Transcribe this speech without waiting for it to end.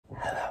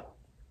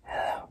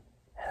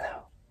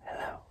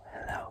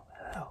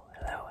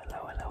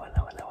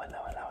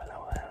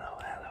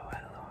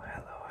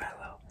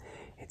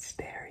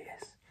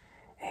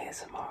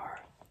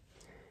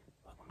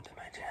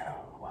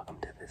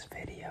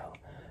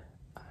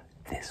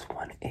this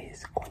one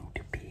is going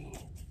to be.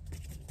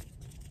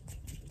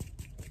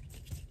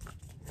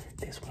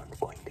 This one's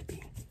going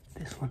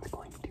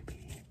to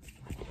be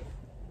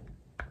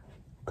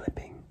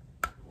clipping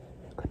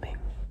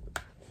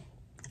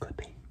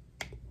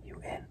you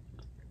in,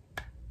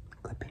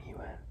 clipping you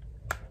in,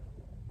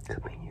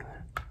 clipping you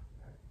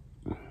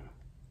in,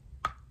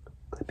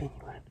 clipping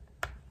you in,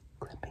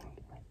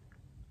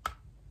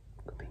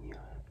 clipping you in.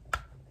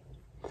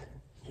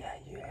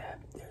 Yeah,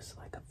 there's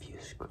like a few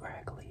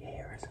scraggly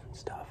hairs and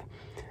stuff.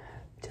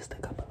 Just a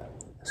couple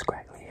of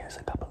scraggly hairs,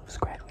 a couple of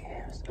scraggly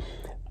hairs.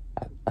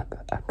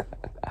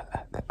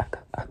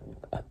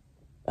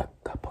 A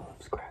couple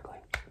of scraggly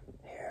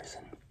hairs,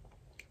 and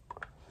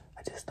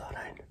I just thought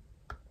I'd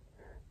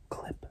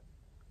clip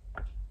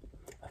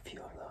a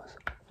few of those.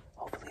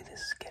 Hopefully this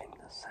is getting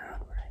the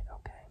sound right,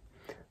 okay?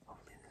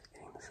 Hopefully this is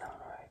getting the sound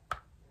right.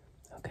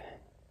 Okay.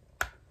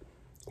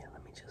 Yeah,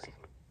 let me just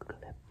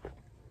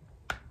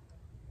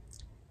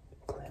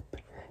clip.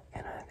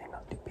 And I think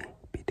I'll be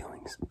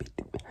doing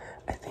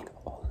I think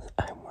all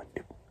I want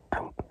to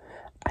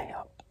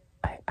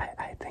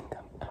I think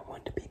I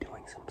want to be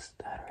doing some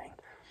stuttering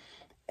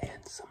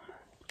and some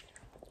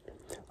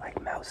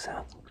like mouth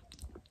sounds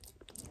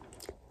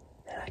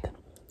that I can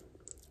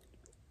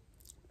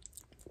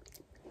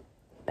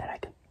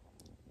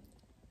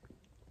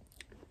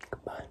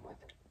combine with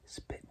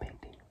spit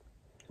painting.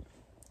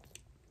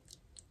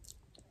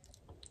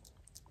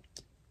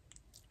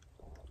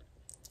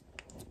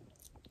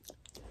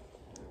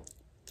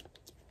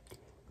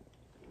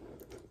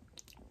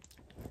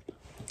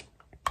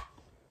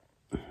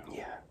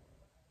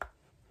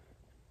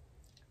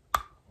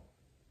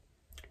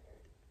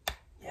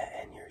 Yeah,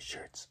 and your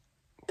shirt's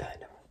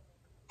kind of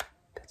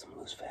got some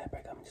loose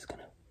fabric. I'm just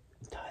gonna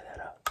tie that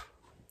up,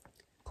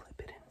 clip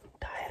it and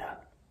tie it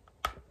up,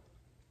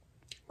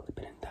 clip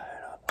it and tie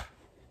it up.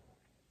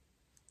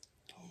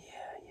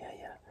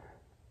 Yeah.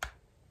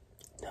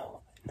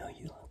 No,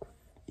 you look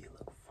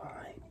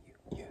fine.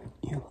 You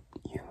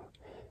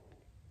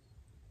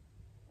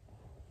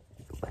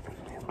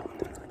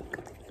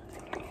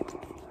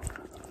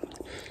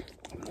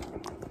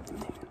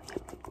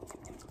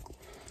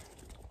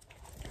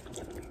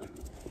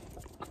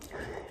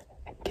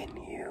Can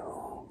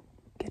you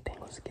get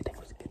tingles? Can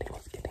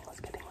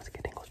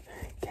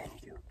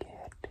you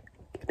get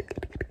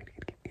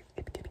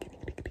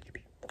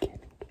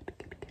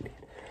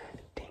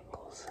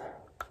tingles?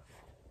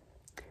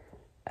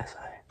 As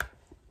I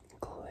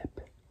clip.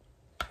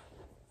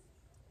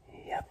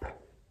 Yep.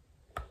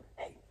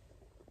 Hey.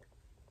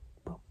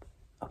 Boop.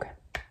 Okay.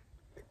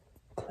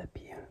 Clip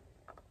you.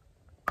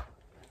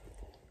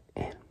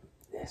 And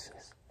this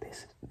is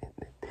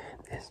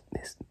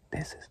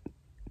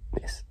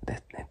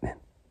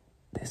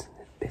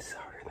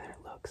harder than it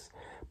looks.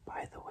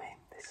 By the way,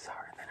 this is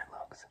harder than it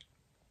looks.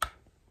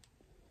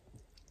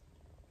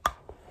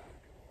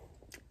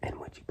 And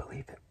would you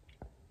believe it?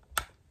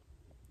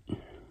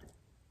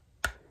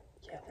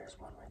 Yeah, there's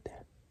one right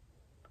there.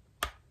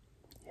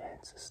 Yeah,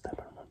 it's a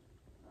stubborn one.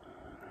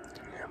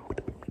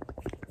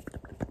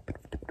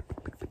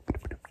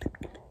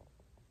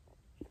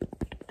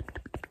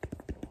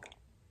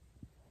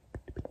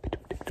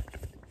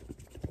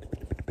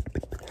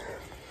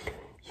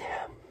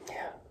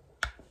 Yeah.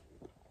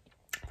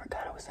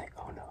 Forgot I was like,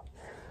 oh no.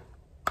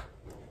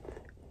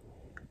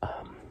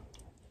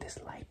 This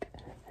light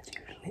is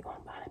usually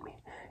on behind me.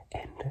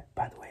 And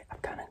by the way,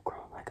 I've kind of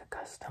grown like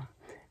accustomed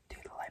to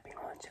the light being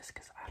on just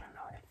because I don't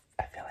know.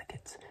 I feel like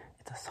it's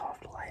a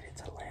soft light,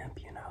 it's a lamp,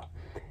 you know.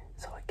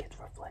 So it gets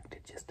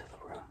reflected just to the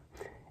room.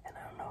 And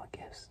I don't know, it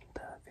gives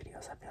the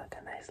videos, I feel like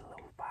a nice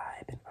little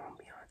vibe and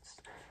ambiance.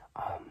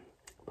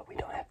 But we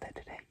don't have that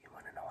today. You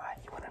wanna know why?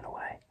 Do you wanna know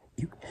why?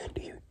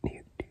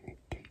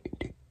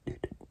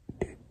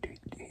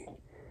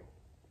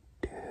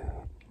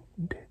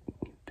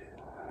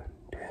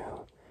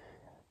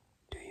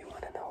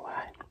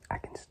 I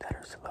can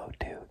stutter slow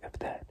too, if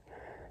that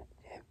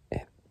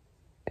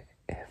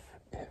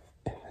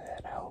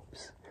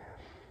helps.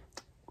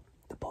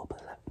 The bulb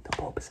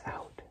is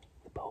out.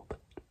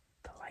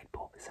 The light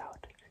bulb is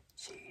out.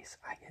 Jeez,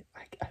 I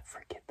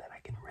forget that I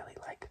can really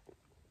like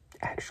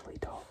actually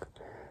talk.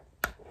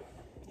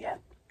 Yeah,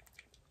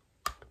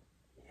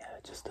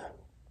 just a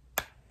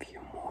few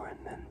more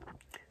and then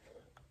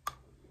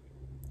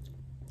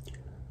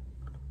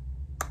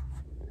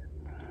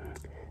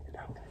and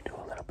I'm gonna do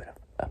a little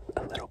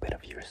bit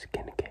of your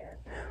skincare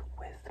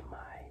with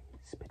my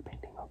spit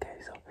painting. Okay,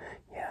 so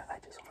yeah, I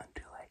just want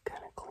to like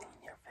kind of clean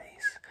your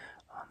face.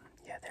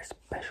 Yeah, there's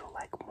special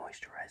like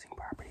moisturizing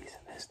properties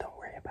in this. Don't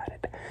worry about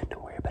it.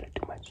 Don't worry about it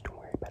too much.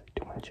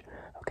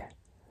 Okay.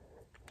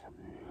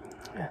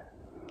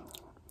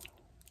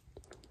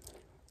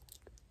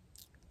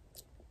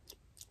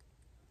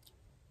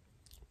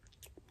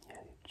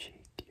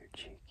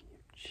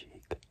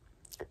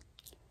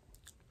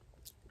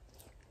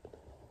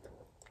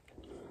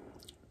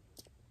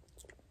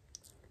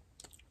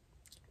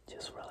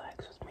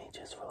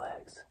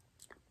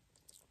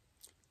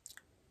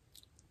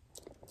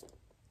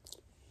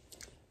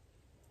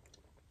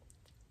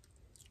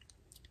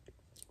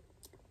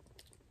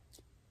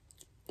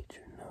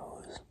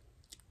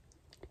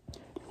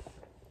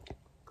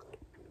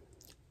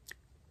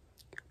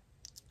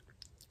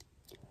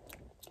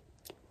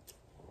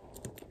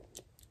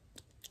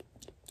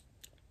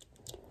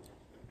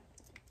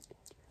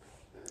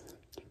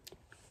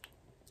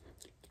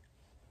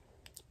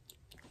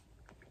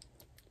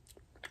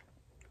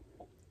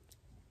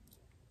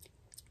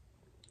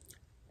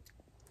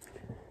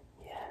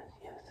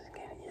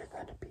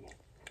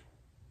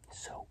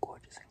 so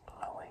gorgeous and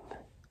glowing.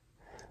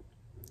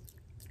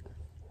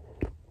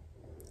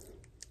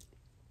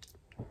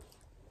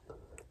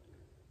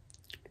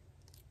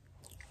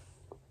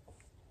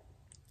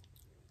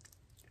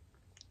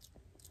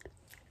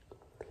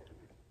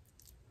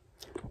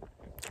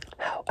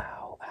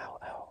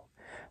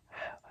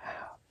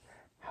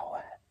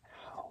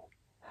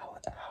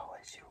 How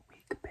has your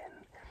week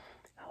been?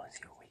 How has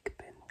your week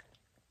been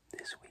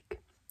this week?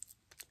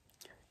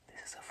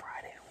 This is a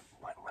Friday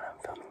when I'm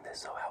filming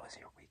this, so how has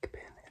your week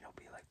been? It'll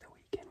be like the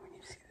weekend when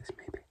you see this,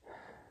 maybe.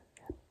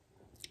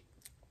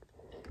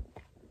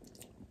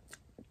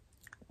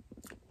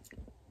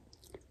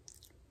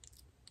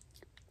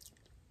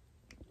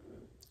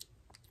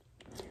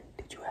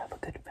 Did you have a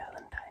good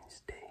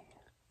Valentine's Day?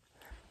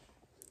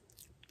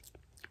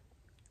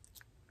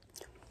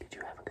 Did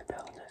you have a good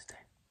Valentine's Day?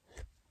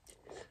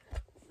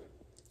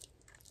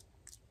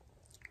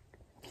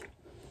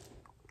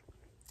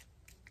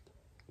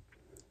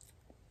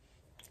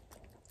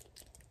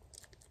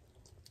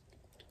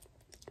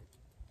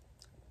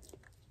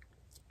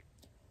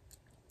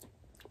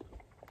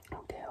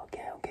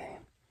 Okay.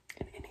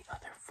 And any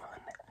other fun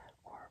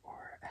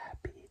or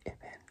happy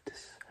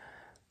events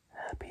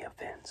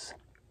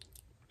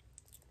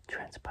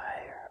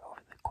transpire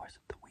over the course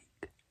of the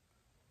week?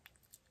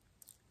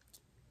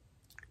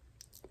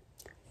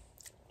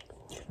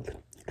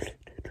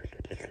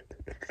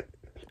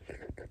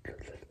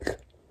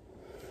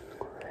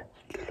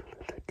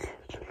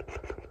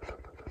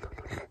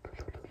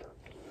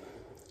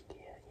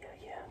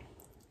 Yeah.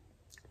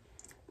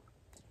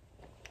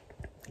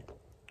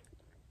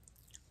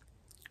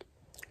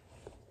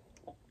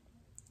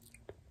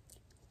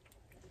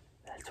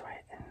 That's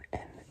right,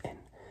 and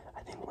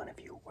I think one of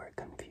you were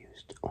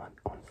confused on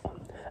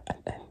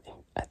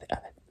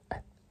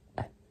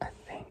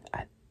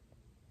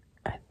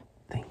I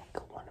think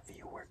one of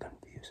you were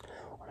confused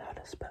on how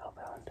to spell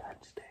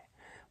Valentine's Day,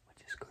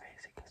 which is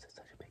crazy because it's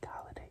such a big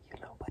holiday, you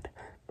know. But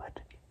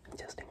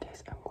just in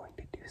case, I'm going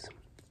to do some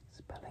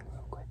spelling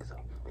real quick. So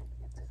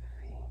it's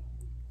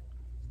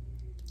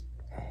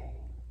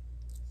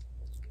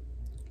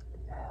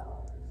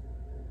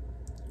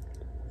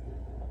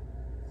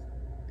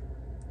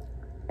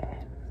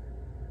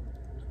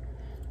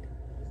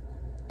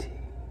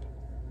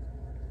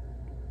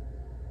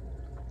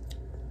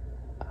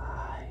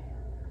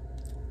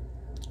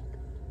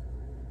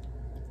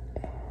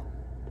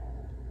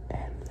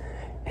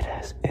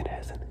it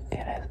has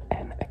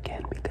N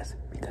again because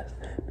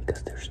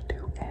there's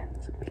two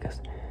N's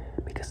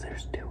because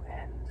there's two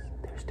N's.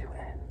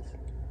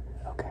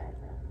 Okay.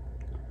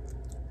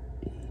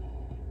 E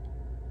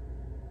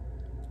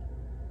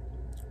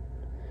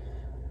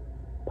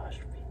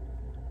apostrophe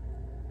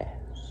S.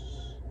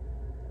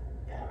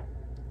 Yeah.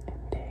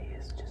 And day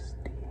is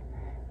just D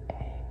A.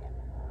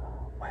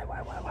 Why?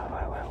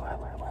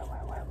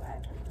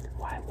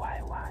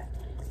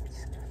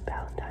 It's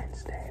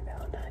Valentine's Day.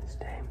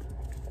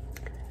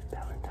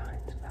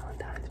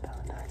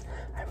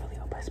 I really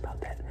hope I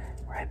spelled that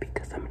right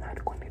because I'm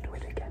not going to do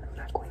it again.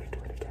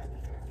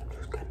 I'm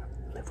just gonna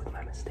live with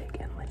my mistake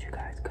and let you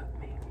guys cook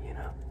me, you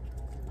know?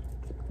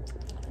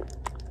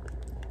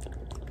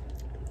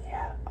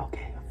 Yeah,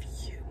 okay, a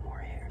few more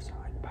hairs are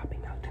like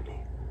popping out to me.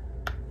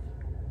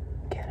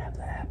 Can't have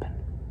that happen.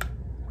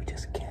 We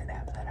just can't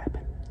have that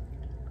happen.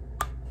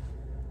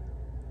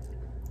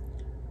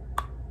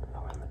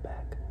 Around the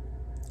back.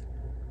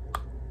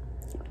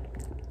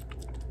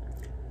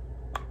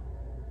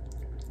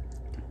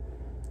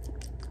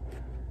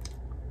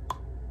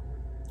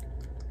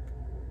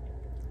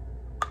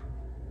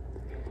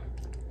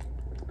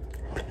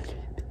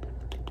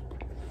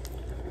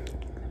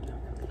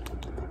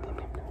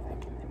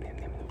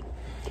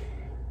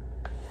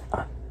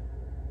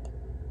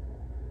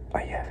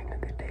 Are you having a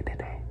good day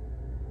today?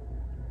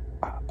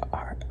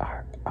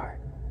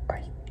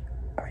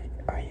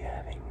 Are you having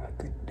a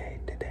good day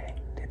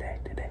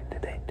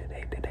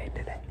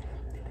today?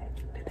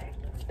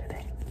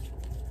 Today.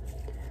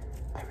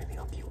 I really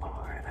hope you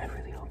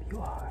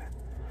are.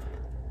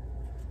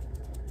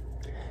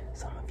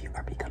 Some of you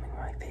are becoming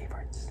my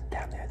favorites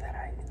down there that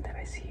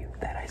I see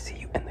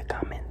you in the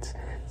comments.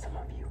 Some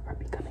of you are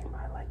becoming my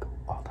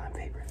all-time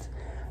favorites.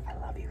 I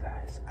love you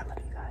guys.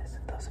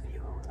 Those of you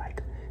who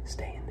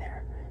stay in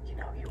there, you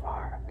know you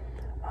are.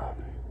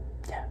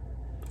 Yeah.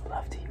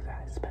 Love to you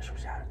guys. Special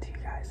shout out to you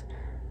guys.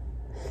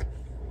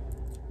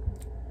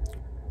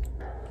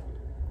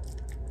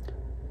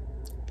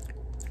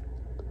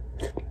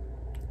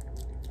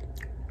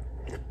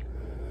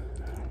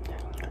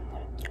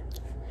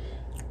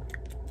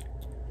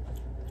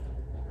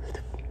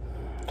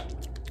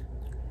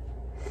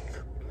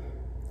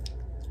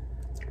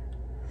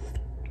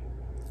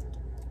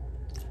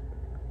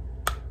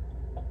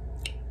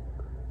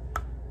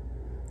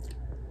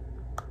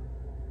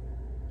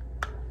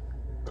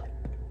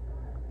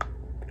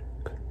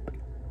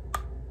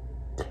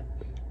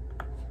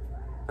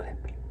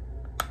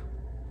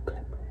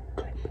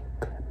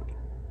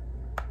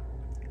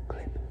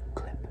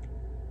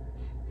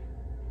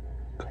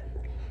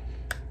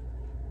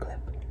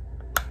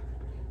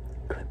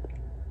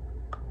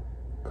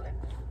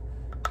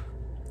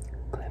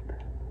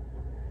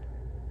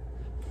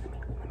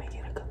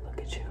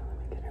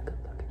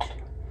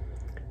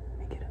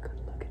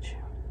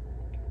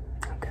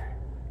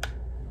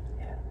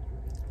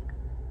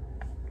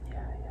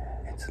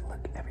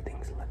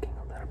 everything's looking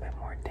a little bit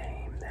more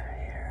tame. The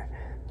hair,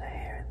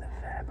 the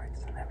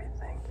fabrics and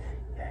everything.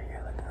 Yeah,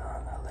 you're looking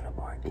a little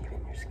more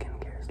even. Your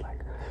skincare is like,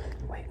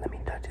 wait, let me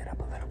touch it up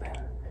a little bit.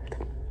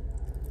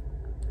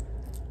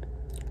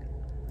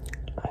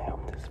 I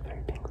hope this is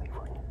very tingly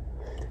for you.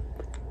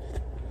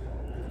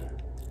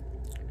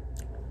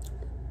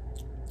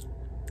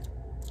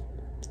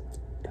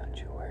 Don't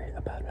you worry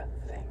about a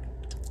thing.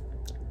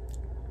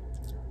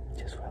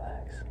 Just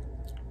relax.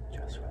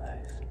 Just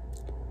relax.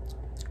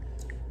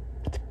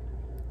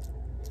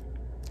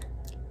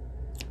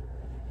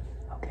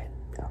 Okay,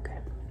 okay.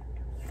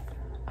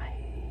 I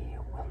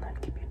will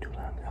not keep you too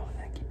long. I will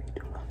not keep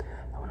you too long.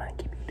 I will not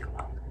keep you too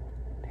long.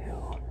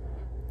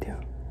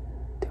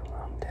 Too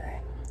long today.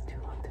 Too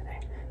long today.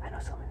 I know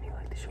some of you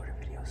like the shorter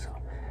videos, so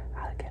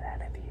I'll get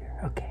out of here.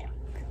 Okay.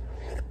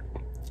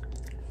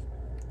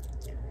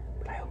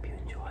 But I hope you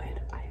enjoyed.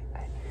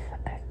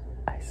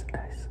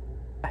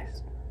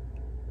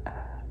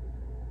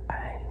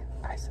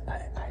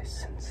 I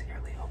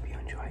sincerely hope you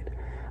enjoyed.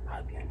 I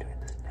hope you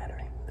enjoyed the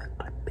stuttering, the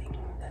clipping,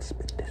 the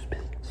spit, the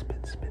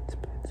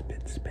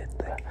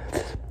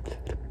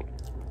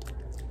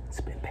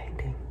spit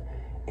painting,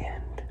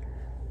 and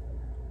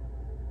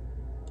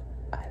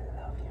I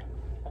love you.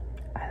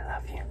 I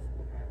love you.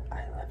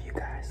 I love you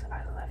guys.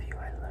 I love you.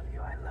 I love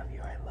you. I love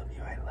you. I love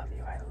you. I love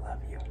you. I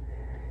love you.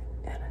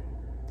 And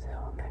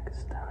until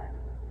next time.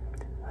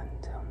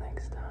 Until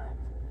next time.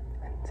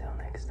 Until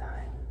next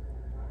time.